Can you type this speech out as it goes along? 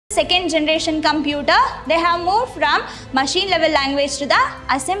Second generation computer, they have moved from machine level language to the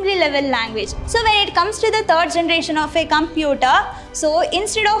assembly level language. So when it comes to the third generation of a computer, so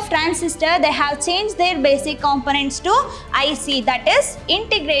instead of transistor, they have changed their basic components to IC, that is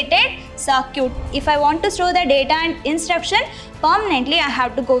integrated circuit. If I want to store the data and instruction permanently, I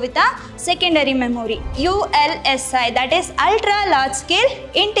have to go with a secondary memory, ULSI, that is ultra large scale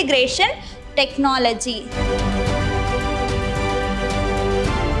integration technology.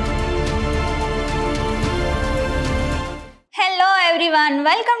 Hello everyone,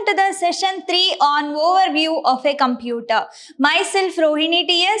 welcome to the session 3 on overview of a computer. Myself Rohini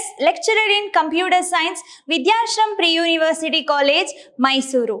TS, lecturer in computer science, Vidhyaashram Pre-University College,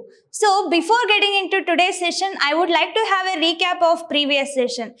 Mysuru. So before getting into today's session, I would like to have a recap of previous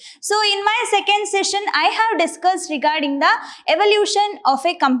session. So in my second session, I have discussed regarding the evolution of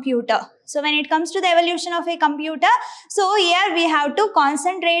a computer. So when it comes to the evolution of a computer, so here we have to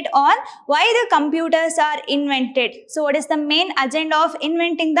concentrate on why the computers are invented. So what is the main agenda of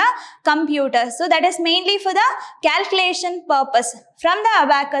inventing the computer? So that is mainly for the calculation purpose. From the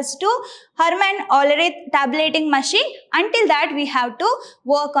abacus to Hermann Ollerith tabulating machine, until that we have to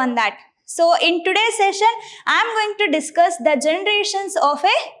work on that. So in today's session, I am going to discuss the generations of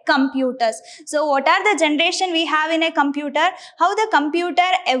a computers. So what are the generation we have in a computer? How the computer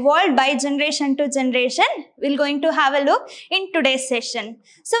evolved by generation to generation? We're going to have a look in today's session.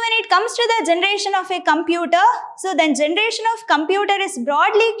 So when it comes to the generation of a computer, so the generation of computer is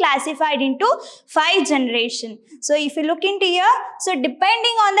broadly classified into 5 generations. So if you look into here, so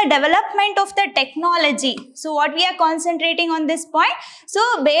depending on the development of the technology, so what we are concentrating on this point, so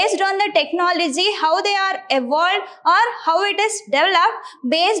based on the technology, how they are evolved or how it is developed,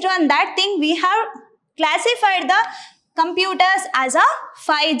 based on that thing we have classified the computers as a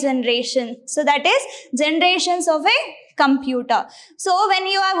 5 generations. So that is generations of a computer. So when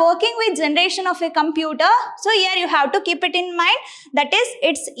you are working with generation of a computer, so here you have to keep it in mind, that is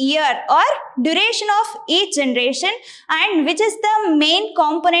its year or duration of each generation and which is the main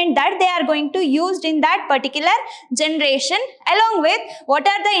component that they are going to use in that particular generation, along with what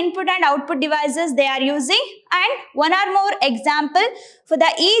are the input and output devices they are using, and one or more example for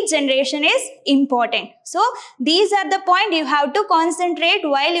the each generation is important. So these are the points you have to concentrate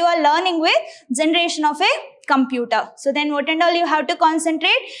while you are learning with generation of a computer. So then what and all you have to concentrate?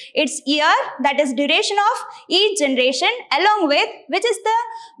 Its year, that is duration of each generation, along with which is the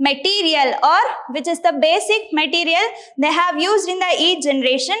material or which is the basic material they have used in the each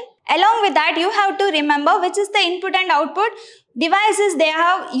generation. Along with that, you have to remember which is the input and output devices they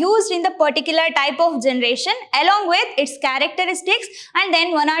have used in the particular type of generation, along with its characteristics, and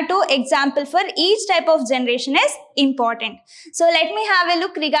then 1 or 2 example for each type of generation is important. So let me have a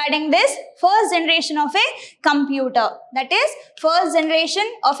look regarding this first generation of a computer, that is first generation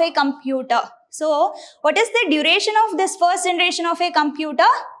of a computer. So what is the duration of this first generation of a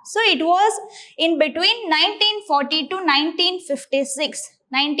computer? So it was in between 1940 to 1956.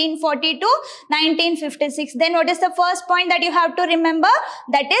 1940 to 1956. Then what is the first point that you have to remember?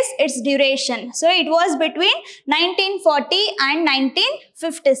 That is its duration. So it was between 1940 and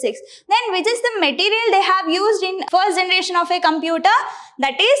 1956. Then which is the material they have used in first generation of a computer?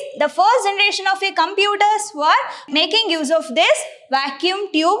 That is the first generation of a computers were making use of this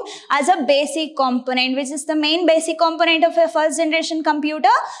vacuum tube as a basic component. Which is the main basic component of a first generation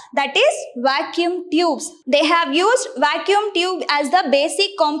computer? That is vacuum tubes. They have used vacuum tube as the basic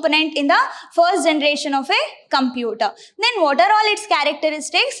component in the first generation of a computer. Then what are all its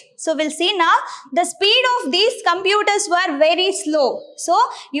characteristics? So we'll see now. The speed of these computers were very slow. So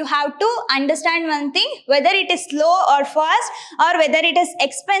you have to understand one thing, whether it is slow or fast, or whether it is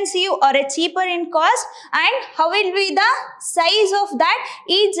expensive or cheaper in cost, and how will be the size of that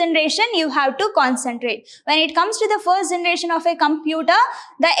each generation you have to concentrate. When it comes to the first generation of a computer,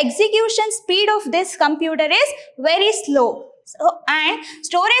 the execution speed of this computer is very slow. So, and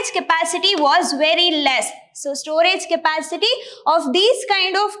storage capacity was very less. So storage capacity of these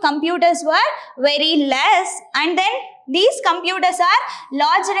kind of computers were very less, and then these computers are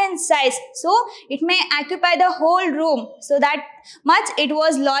larger in size. So it may occupy the whole room. So that much it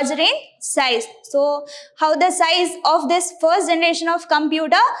was larger in size. So how the size of this first generation of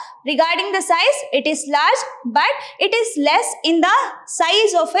computer? Regarding the size, it is large, but it is less in the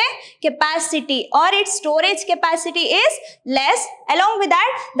size of a capacity, or its storage capacity is less. Along with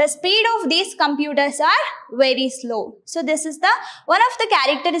that, the speed of these computers are very slow. So this is the one of the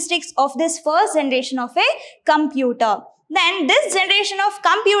characteristics of this first generation of a computer. Then this generation of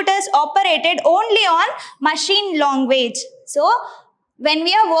computers operated only on machine language. So when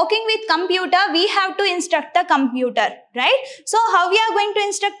we are working with computer, we have to instruct the computer. right? So how we are going to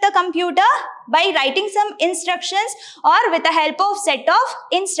instruct the computer? By writing some instructions or with the help of set of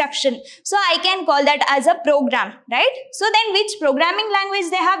instruction. So I can call that as a program, right? So then which programming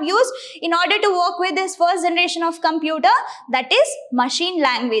language they have used in order to work with this first generation of computer? That is machine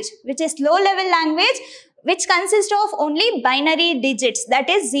language, which is low level language, which consists of only binary digits, that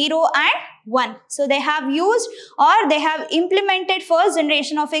is 0 and 1. So they have used or they have implemented first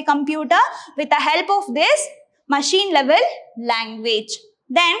generation of a computer with the help of this machine level language.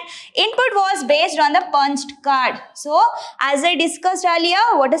 Then input was based on the punched card. So as I discussed earlier,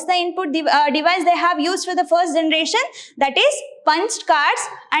 what is the input device they have used for the first generation? That is punched cards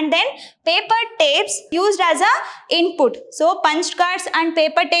and then paper tapes used as a input. So punched cards and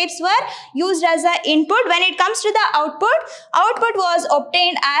paper tapes were used as a input. When it comes to the output was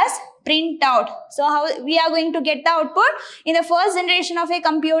obtained as printout. So how we are going to get the output in the first generation of a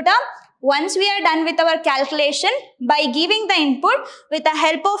computer? Once we are done with our calculation, by giving the input with the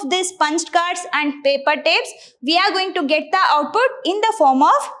help of these punched cards and paper tapes, we are going to get the output in the form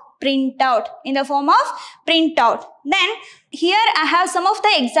of printout. Then here I have some of the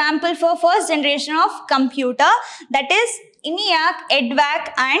example for first generation of computer, that is ENIAC,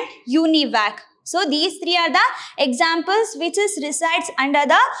 EDVAC and UNIVAC. So these three are the examples which resides under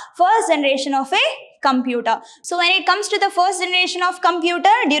the first generation of a computer. So when it comes to the first generation of computer,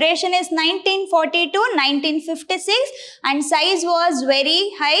 duration is 1940 to 1956 and size was very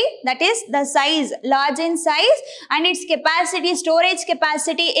high, that is the size large in size, and its storage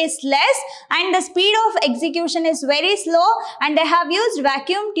capacity is less, and the speed of execution is very slow, and they have used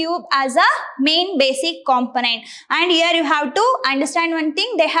vacuum tube as a main basic component. And here you have to understand one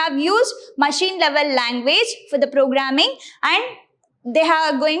thing, they have used machine level language for the programming, and they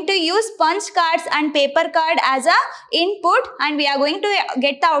are going to use punch cards and paper card as a input, and we are going to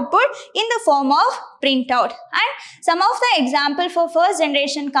get the output in the form of printout. And some of the example for first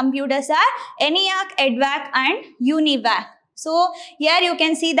generation computers are ENIAC, EDVAC and UNIVAC. So here you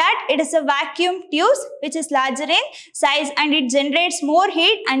can see that it is a vacuum tube which is larger in size, and it generates more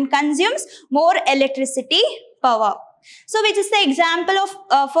heat and consumes more electricity power. So which is the example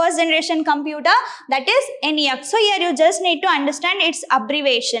of first generation computer? That is ENIAC. So here you just need to understand its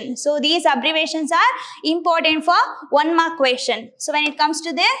abbreviation. So these abbreviations are important for 1 mark question. So when it comes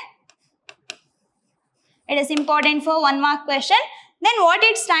to there, it is important for 1 mark question. Then what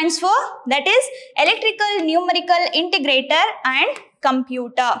it stands for? That is electrical numerical integrator and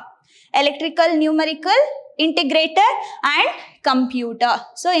computer. Electrical numerical integrator and computer.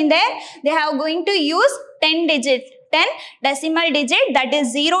 So in there they are going to use 10 decimal digit, that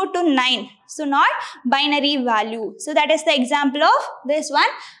is 0 to 9. So not binary value. So that is the example of this one.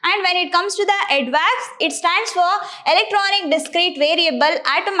 And when it comes to the EDVAC, it stands for electronic discrete variable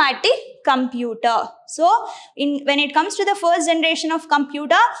automatic computer. So when it comes to the first generation of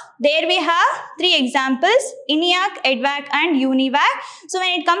computer, there we have 3 examples, ENIAC, EDVAC and UNIVAC. So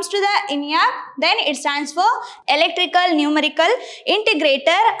when it comes to the ENIAC, then it stands for electrical numerical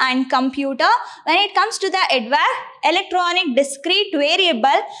integrator and computer. When it comes to the EDVAC, electronic discrete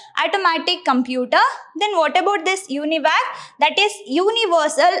variable automatic computer. Then what about this UNIVAC? That is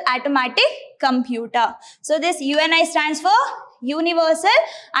universal automatic computer. So this UNI stands for universal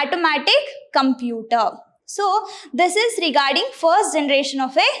automatic computer. So this is regarding first generation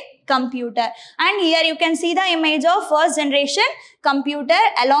of a computer, and here you can see the image of first generation computer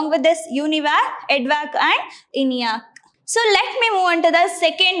along with this UNIVAC, EDVAC and ENIAC. So let me move on to the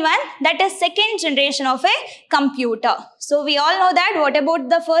second one, that is second generation of a computer. So we all know that what about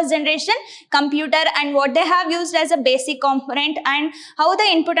the first generation computer and what they have used as a basic component and how the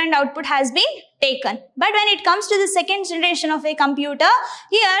input and output has been taken. But when it comes to the second generation of a computer,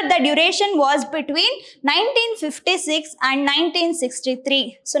 here the duration was between 1956 and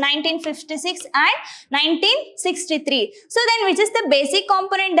 1963. So 1956 and 1963. So then which is the basic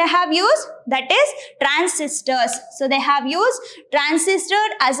component they have used? That is transistors. So they have used transistor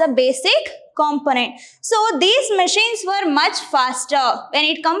as a basic component. So these machines were much faster. When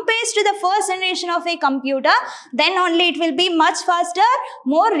it compares to the first generation of a computer, then only it will be much faster,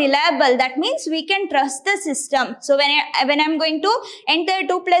 more reliable. That means we can trust the system. So when I'm going to enter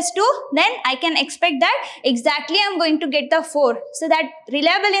 2 plus 2, then I can expect that exactly I'm going to get the 4. So that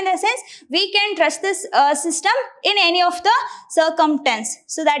reliable in the sense we can trust this system in any of the circumstance.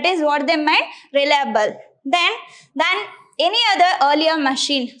 So that is what they meant, reliable. Then any other earlier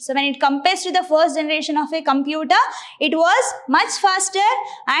machine. So when it compares to the first generation of a computer, it was much faster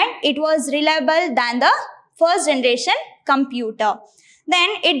and it was reliable than the first generation computer. Then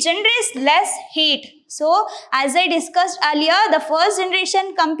it generates less heat. So as I discussed earlier, the first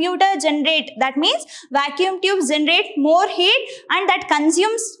generation computer that means vacuum tubes generate more heat and that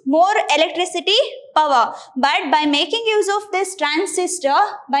consumes more electricity power. But by making use of this transistor,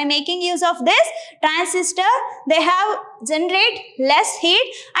 they have generate less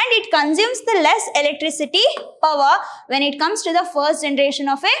heat and it consumes the less electricity power when it comes to the first generation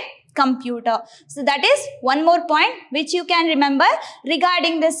of a computer. So that is one more point which you can remember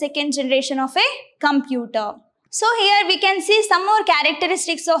regarding the second generation of a computer. So here we can see some more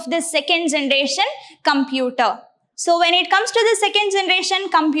characteristics of this second generation computer. So when it comes to the second generation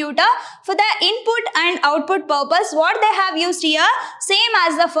computer, for the input and output purpose, what they have used here, same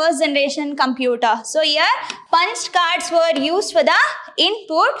as the first generation computer. So here punched cards were used for the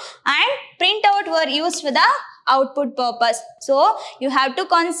input and printout were used for the output purpose. So you have to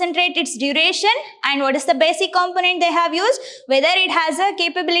concentrate its duration and what is the basic component they have used, whether it has a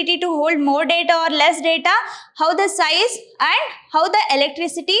capability to hold more data or less data, how the size and how the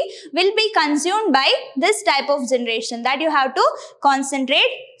electricity will be consumed by this type of generation, that you have to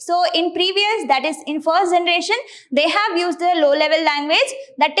concentrate. So in previous, that is in first generation, they have used the low level language,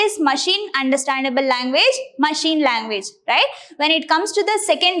 that is machine understandable language, machine language, right? When it comes to the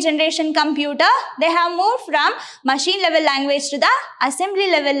second generation computer, they have moved from machine level language to the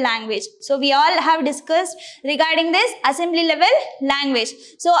assembly level language. So we all have discussed regarding this assembly level language.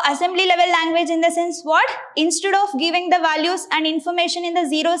 So assembly level language in the sense what? Instead of giving the values and information in the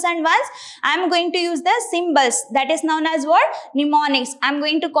zeros and ones, I am going to use the symbols, that is known as what? Mnemonics. I am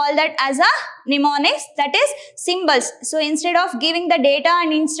going to call that as a mnemonics, that is symbols. So instead of giving the data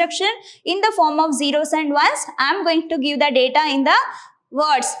and instruction in the form of zeros and ones, I am going to give the data in the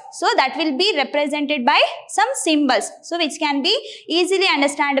words. So that will be represented by some symbols, so which can be easily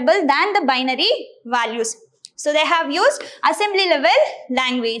understandable than the binary values. So they have used assembly level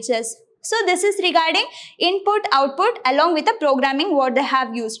languages. So this is regarding input, output along with the programming what they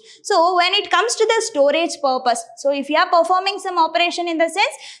have used. So when it comes to the storage purpose, so if you are performing some operation in the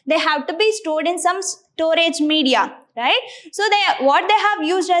sense, they have to be stored in some storage media, right? So what they have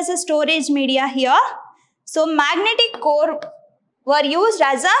used as a storage media here, so magnetic core were used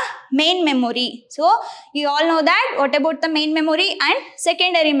as a main memory. So you all know that what about the main memory and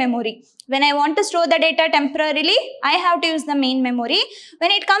secondary memory. When I want to store the data temporarily, I have to use the main memory.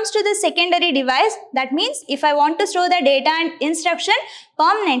 When it comes to the secondary device, that means if I want to store the data and instruction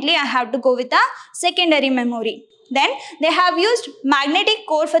permanently, I have to go with the secondary memory. Then they have used magnetic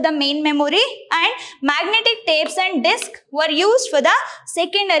core for the main memory and magnetic tapes and disk were used for the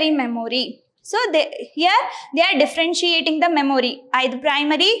secondary memory. So here they are differentiating the memory, either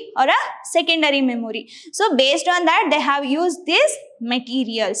primary or a secondary memory. So based on that, they have used these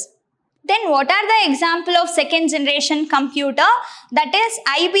materials. Then what are the example of second generation computer? That is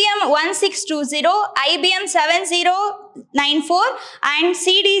IBM 1620, IBM 7094 and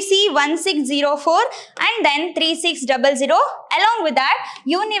CDC 1604 and then 3600, along with that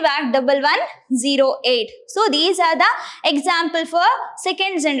UNIVAC 1108. So these are the example for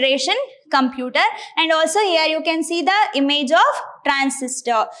second generation computer, and also here you can see the image of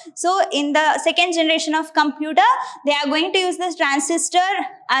transistor. So in the second generation of computer, they are going to use this transistor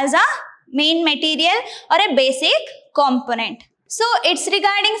as a main material or a basic component. So it's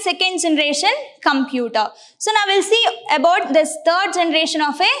regarding second generation computer. So now we'll see about this third generation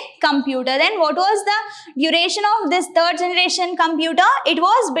of a computer. Then what was the duration of this third generation computer? It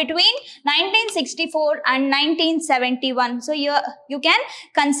was between 1964 and 1971. So you can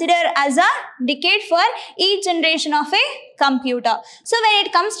consider as a decade for each generation of a computer. So when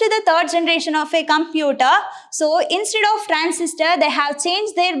it comes to the third generation of a computer, so instead of transistor, they have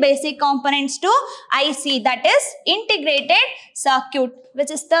changed their basic components to IC, that is integrated circuit, which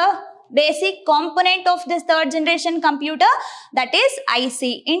is the basic component of this third generation computer, that is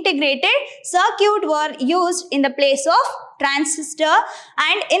IC. Integrated circuit were used in the place of transistor,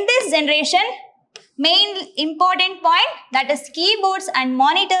 and in this generation, main important point, that is keyboards and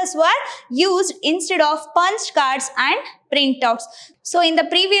monitors were used instead of punched cards and printouts. So in the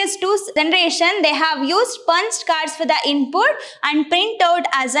previous two generation, they have used punched cards for the input and printout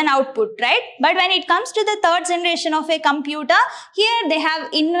as an output, right? But when it comes to the third generation of a computer, here they have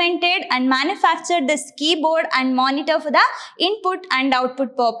invented and manufactured this keyboard and monitor for the input and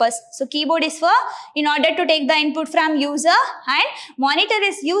output purpose. So keyboard is for in order to take the input from user, and monitor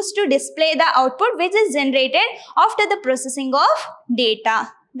is used to display the output which is generated after the processing of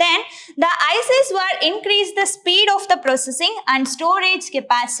data. Then the ICs were increase the speed of the processing and storage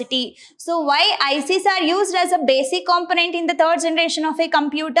capacity. So why ICs are used as a basic component in the third generation of a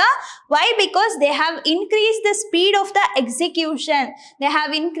computer? Why? Because they have increased the speed of the execution. They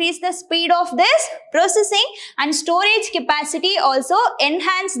have increased the speed of this processing and storage capacity also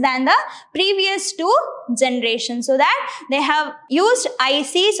enhanced than the previous two generations. So that they have used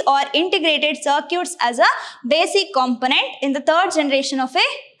ICs or integrated circuits as a basic component in the third generation of a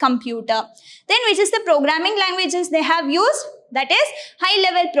computer. Then which is the programming languages they have used? That is high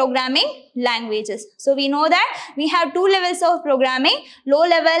level programming languages. So we know that we have two levels of programming, low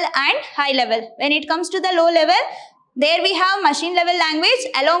level and high level. When it comes to the low level, there we have machine level language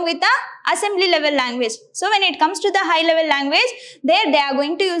along with the assembly level language. So when it comes to the high level language, there they are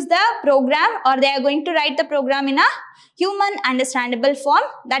going to use the program or they are going to write the program in a human understandable form,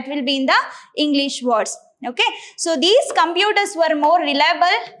 that will be in the English words. Okay, so these computers were more reliable,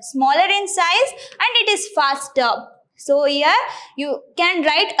 smaller in size, and it is faster. So here you can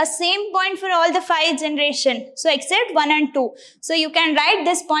write a same point for all the 5 generation. So except 1 and 2. So you can write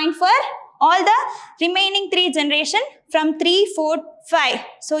this point for all the remaining 3 generation from 3, 4, 5.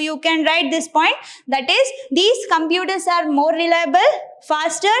 So you can write this point, that is these computers are more reliable,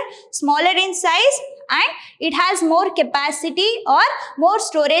 faster, smaller in size, and it has more capacity or more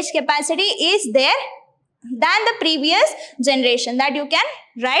storage capacity is there than the previous generation, that you can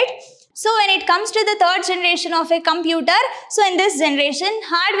write. So when it comes to the third generation of a computer, so in this generation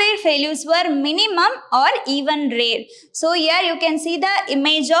hardware failures were minimum or even rare. So here you can see the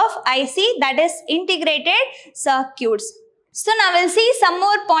image of IC, that is integrated circuits. So now we'll see some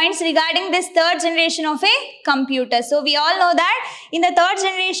more points regarding this third generation of a computer. So we all know that in the third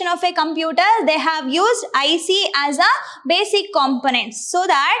generation of a computer, they have used IC as a basic component so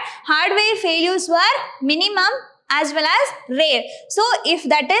that hardware failures were minimum as well as rare. So if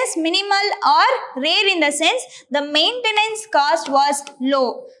that is minimal or rare in the sense, the maintenance cost was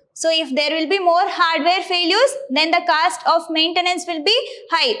low. So if there will be more hardware failures, then the cost of maintenance will be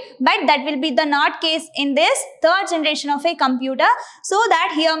high. But that will be the not case in this third generation of a computer. So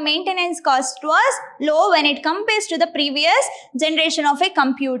that here maintenance cost was low when it compares to the previous generation of a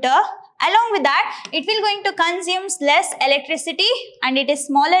computer. Along with that, it will going to consume less electricity and it is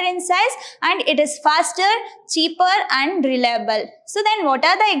smaller in size and it is faster, cheaper and reliable. So then what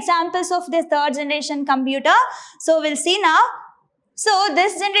are the examples of this third generation computer? So we'll see now. So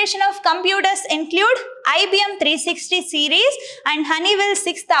this generation of computers include IBM 360 series and Honeywell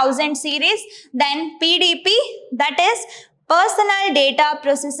 6000 series, then PDP, that is personal data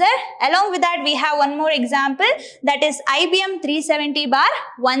processor. Along with that we have one more example, that is IBM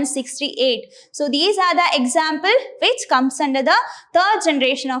 370/168. So these are the example which comes under the third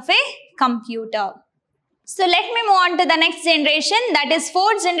generation of a computer. So let me move on to the next generation, that is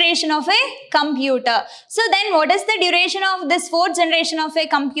fourth generation of a computer. So then what is the duration of this fourth generation of a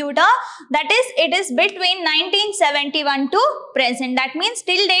computer? That is, it is between 1971 to present. That means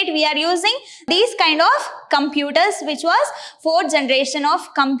till date we are using these kind of computers, which was fourth generation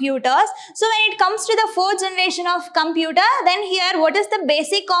of computers. So when it comes to the fourth generation of computer, then here what is the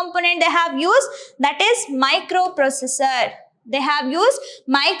basic component they have used? That is microprocessor. They have used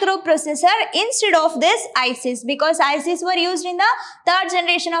microprocessor instead of this ICs, because ICs were used in the third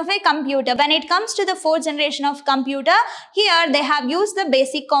generation of a computer. When it comes to the fourth generation of computer, here they have used the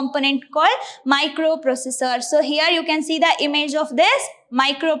basic component called microprocessor. So here you can see the image of this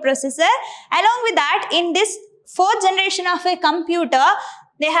microprocessor. Along with that, in this fourth generation of a computer,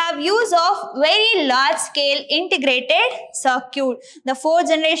 they have use of very large scale integrated circuit. The fourth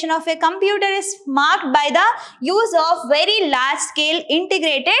generation of a computer is marked by the use of very large scale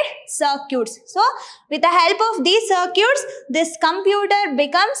integrated circuits. So with the help of these circuits, this computer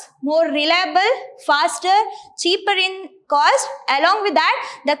becomes more reliable, faster, cheaper in cost. Along with that,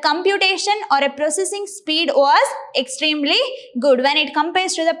 the computation or a processing speed was extremely good when it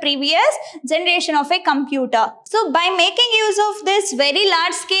compares to the previous generation of a computer. So by making use of this very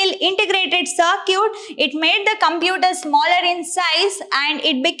large scale integrated circuit, it made the computer smaller in size and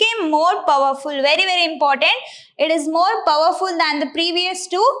it became more powerful. Very, very important. It is more powerful than the previous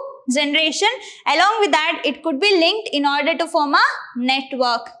two generation. Along with that, it could be linked in order to form a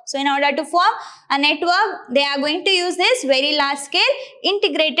network. So in order to form a network, they are going to use this very large scale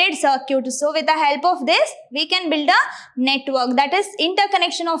integrated circuit. So with the help of this, we can build a network, that is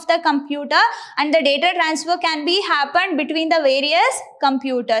interconnection of the computer, and the data transfer can be happened between the various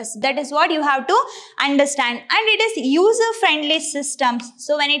computers. That is what you have to understand. And it is user friendly systems.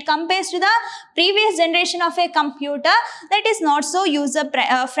 So when it compares to the previous generation of a computer that is not so user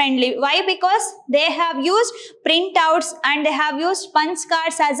friendly. Why? Because they have used printouts and they have used punch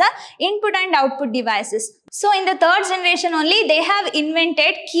cards as a input and output devices. So in the third generation only, they have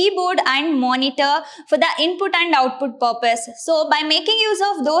invented keyboard and monitor for the input and output purpose. So by making use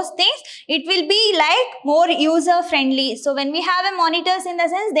of those things, it will be like more user friendly. So when we have a monitors, in the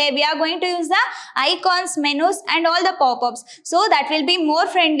sense we are going to use the icons, menus and all the pop-ups. So that will be more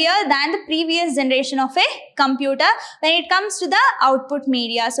friendlier than the previous generation of a computer when it comes to the output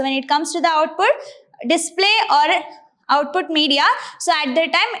media. So when it comes to the output display or output media, so at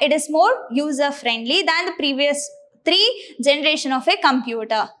that time it is more user friendly than the previous 3 generation of a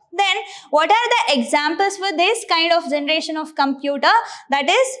computer. Then what are the examples for this kind of generation of computer? That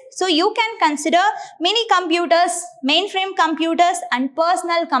is, so you can consider mini computers, mainframe computers and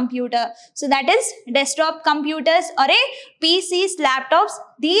personal computer. So that is desktop computers or a PCs, laptops.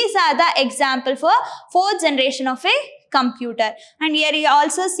 These are the example for 4th generation of a computer. And here you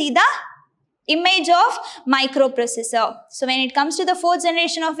also see the image of microprocessor. So when it comes to the 4th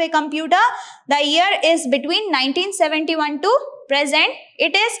generation of a computer, the year is between 1971 to present.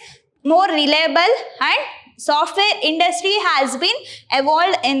 It is more reliable and software industry has been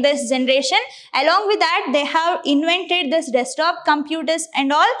evolved in this generation. Along with that, they have invented this desktop computers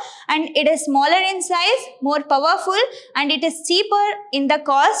and all, and it is smaller in size, more powerful, and it is cheaper in the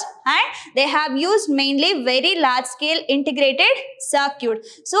cost, and they have used mainly very large scale integrated circuit.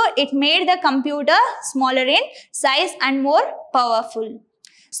 So it made the computer smaller in size and more powerful.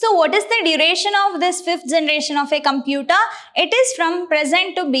 So what is the duration of this 5th generation of a computer? It is from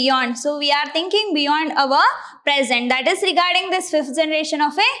present to beyond. So we are thinking beyond our present. That is regarding this 5th generation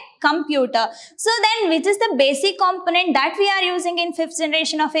of a computer. So then which is the basic component that we are using in 5th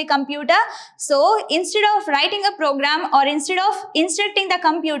generation of a computer? So instead of writing a program or instead of instructing the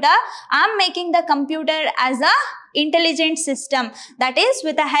computer, I am making the computer as a intelligent system. That is,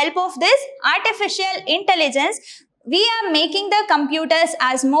 with the help of this artificial intelligence, we are making the computers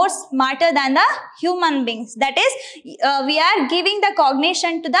as more smarter than the human beings. That is, we are giving the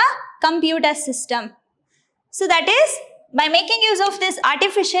cognition to the computer system. So that is, by making use of this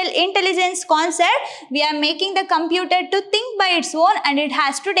artificial intelligence concept, we are making the computer to think by its own, and it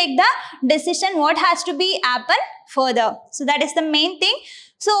has to take the decision what has to be happen further. So that is the main thing.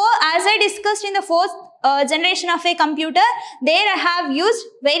 So as I discussed in the 4th generation of a computer, they have used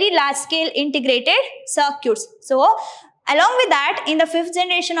very large scale integrated circuits. So along with that, in the 5th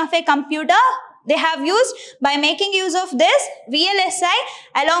generation of a computer, they have used, by making use of this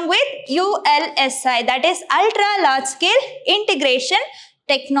VLSI along with ULSI, that is ultra large scale integration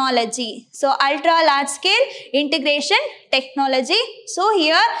technology. So ultra large scale integration technology. So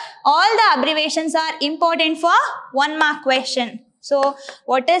here all the abbreviations are important for 1 mark question. So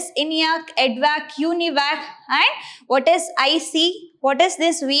what is ENIAC, EDVAC, UNIVAC, and what is IC, what is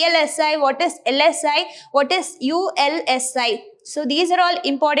this VLSI, what is LSI, what is ULSI. So these are all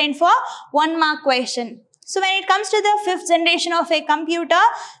important for 1 mark question. So when it comes to the 5th generation of a computer,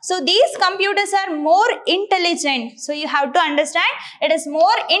 so these computers are more intelligent. So you have to understand, it is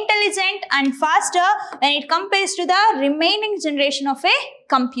more intelligent and faster when it compares to the remaining generation of a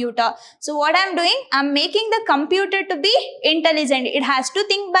computer. So what I am doing, I am making the computer to be intelligent. It has to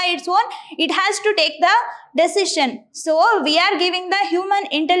think by its own. It has to take the decision. So we are giving the human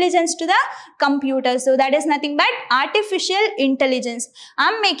intelligence to the computer. So that is nothing but artificial intelligence. I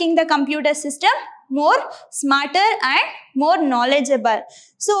am making the computer system more smarter and more knowledgeable.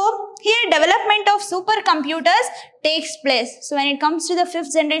 So here development of supercomputers takes place. So when it comes to the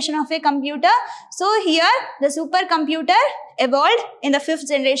 5th generation of a computer, so here the supercomputer evolved in the 5th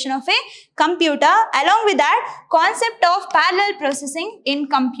generation of a computer. Along with that, concept of parallel processing in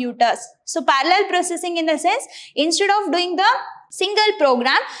computers. So parallel processing in the sense, instead of doing the single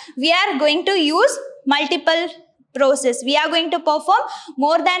program, we are going to use multiple process. We are going to perform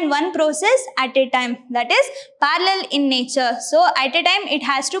more than one process at a time. That is parallel in nature. So at a time it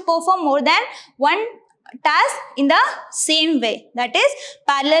has to perform more than one task in the same way. That is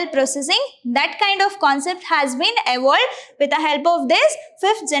parallel processing. That kind of concept has been evolved with the help of this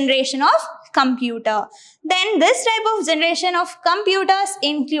 5th generation of computer. Then this type of generation of computers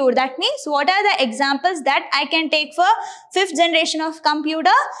include, that means what are the examples that I can take for 5th generation of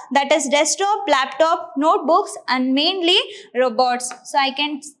computer? That is desktop, laptop, notebooks and mainly robots. So I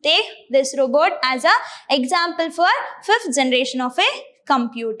can take this robot as a example for 5th generation of a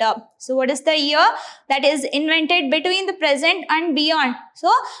computer. So what is the year that is invented between the present and beyond?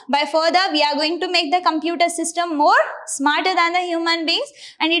 So by further we are going to make the computer system more smarter than the human beings,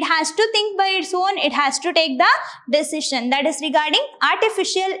 and it has to think by its own, it has to take the decision. That is regarding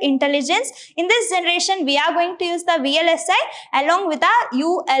artificial intelligence. In this generation we are going to use the VLSI along with the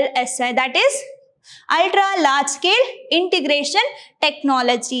ULSI, that is ultra large scale integration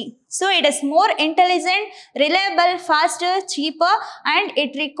technology. So it is more intelligent, reliable, faster, cheaper, and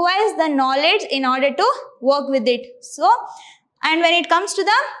it requires the knowledge in order to work with it. So, and when it comes to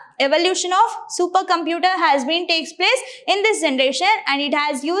the evolution of supercomputer has been takes place in this generation, and it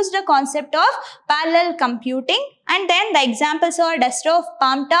has used the concept of parallel computing. And then the examples are desktop,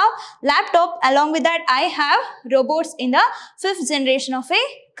 palm top, laptop. Along with that, I have robots in the 5th generation of a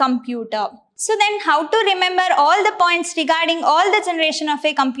computer. So then how to remember all the points regarding all the generation of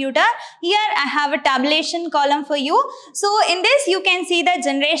a computer? Here I have a tabulation column for you. So in this you can see the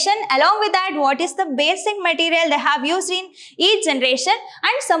generation, along with that what is the basic material they have used in each generation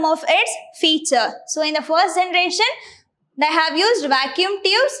and some of its feature. So in the first generation they have used vacuum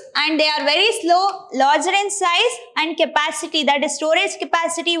tubes, and they are very slow, larger in size, and capacity, that is storage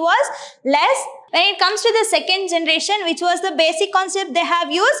capacity, was less. When it comes to the second generation, which was the basic concept they have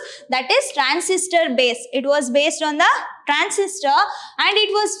used, that is transistor based. It was based on the transistor, and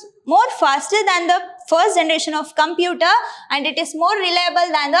it was more faster than the first generation of computer, and it is more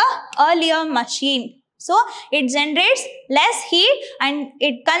reliable than the earlier machine. So it generates less heat and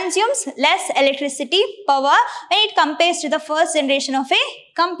it consumes less electricity power when it compares to the first generation of a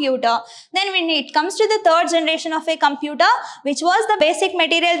computer. Then when it comes to the third generation of a computer, which was the basic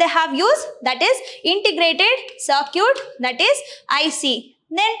material they have used, that is integrated circuit, that is IC.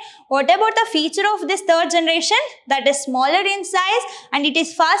 Then what about the feature of this third generation? That is smaller in size and it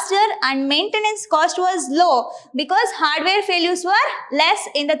is faster, and maintenance cost was low because hardware failures were less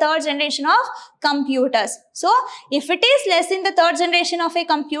in the third generation of computers. So if it is less in the third generation of a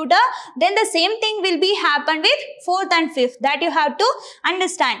computer, then the same thing will be happen with fourth and fifth. That you have to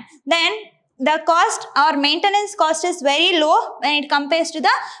understand. Then the cost or maintenance cost is very low when it compares to the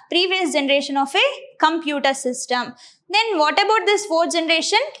previous generation of a computer system. Then what about this fourth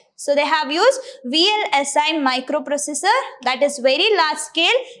generation? So they have used VLSI microprocessor, that is very large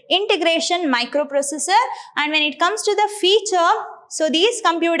scale integration microprocessor. And when it comes to the feature, so these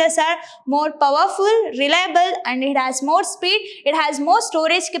computers are more powerful, reliable, and it has more speed, it has more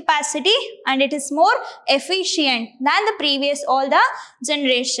storage capacity, and it is more efficient than the previous all the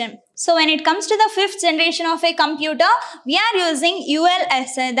generation. So when it comes to the fifth generation of a computer, we are using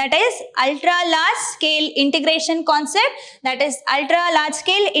ULSI, that is ultra large scale integration concept, that is ultra large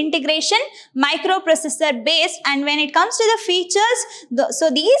scale integration microprocessor based. And when it comes to the features,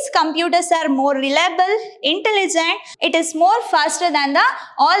 so these computers are more reliable, intelligent, it is more faster than the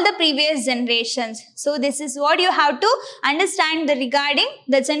all the previous generations. So this is what you have to understand regarding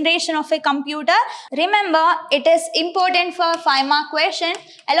the generation of a computer. Remember, it is important for 5-mark question.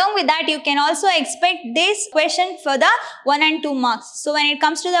 Along with that, you can also expect this question for the 1 and 2 marks. So when it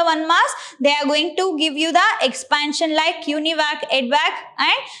comes to the 1 marks, they are going to give you the expansion like UNIVAC, EDVAC,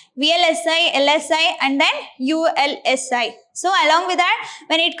 and VLSI, LSI, and then ULSI. So along with that,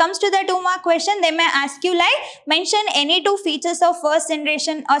 when it comes to the 2-mark question, they may ask you like mention any 2 features of first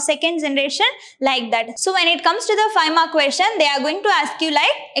generation or second generation, like that. So when it comes to the 5-mark question, they are going to ask you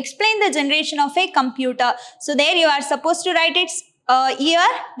like explain the generation of a computer. So there you are supposed to write its year,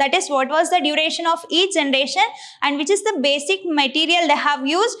 that is what was the duration of each generation and which is the basic material they have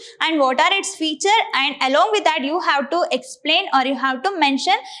used and what are its features, and along with that you have to explain or you have to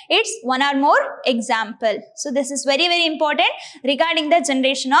mention its 1 or more example. So this is very, very important regarding the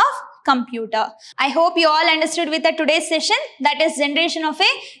generation of computer. I hope you all understood with the today's session, that is generation of a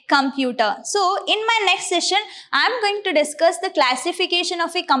computer. So in my next session, I am going to discuss the classification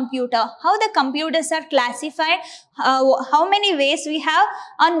of a computer, how the computers are classified, how many ways we have,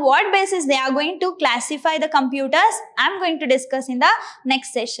 on what basis they are going to classify the computers. I am going to discuss in the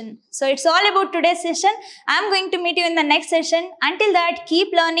next session. So it's all about today's session. I am going to meet you in the next session. Until that, keep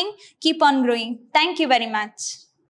learning, keep on growing. Thank you very much.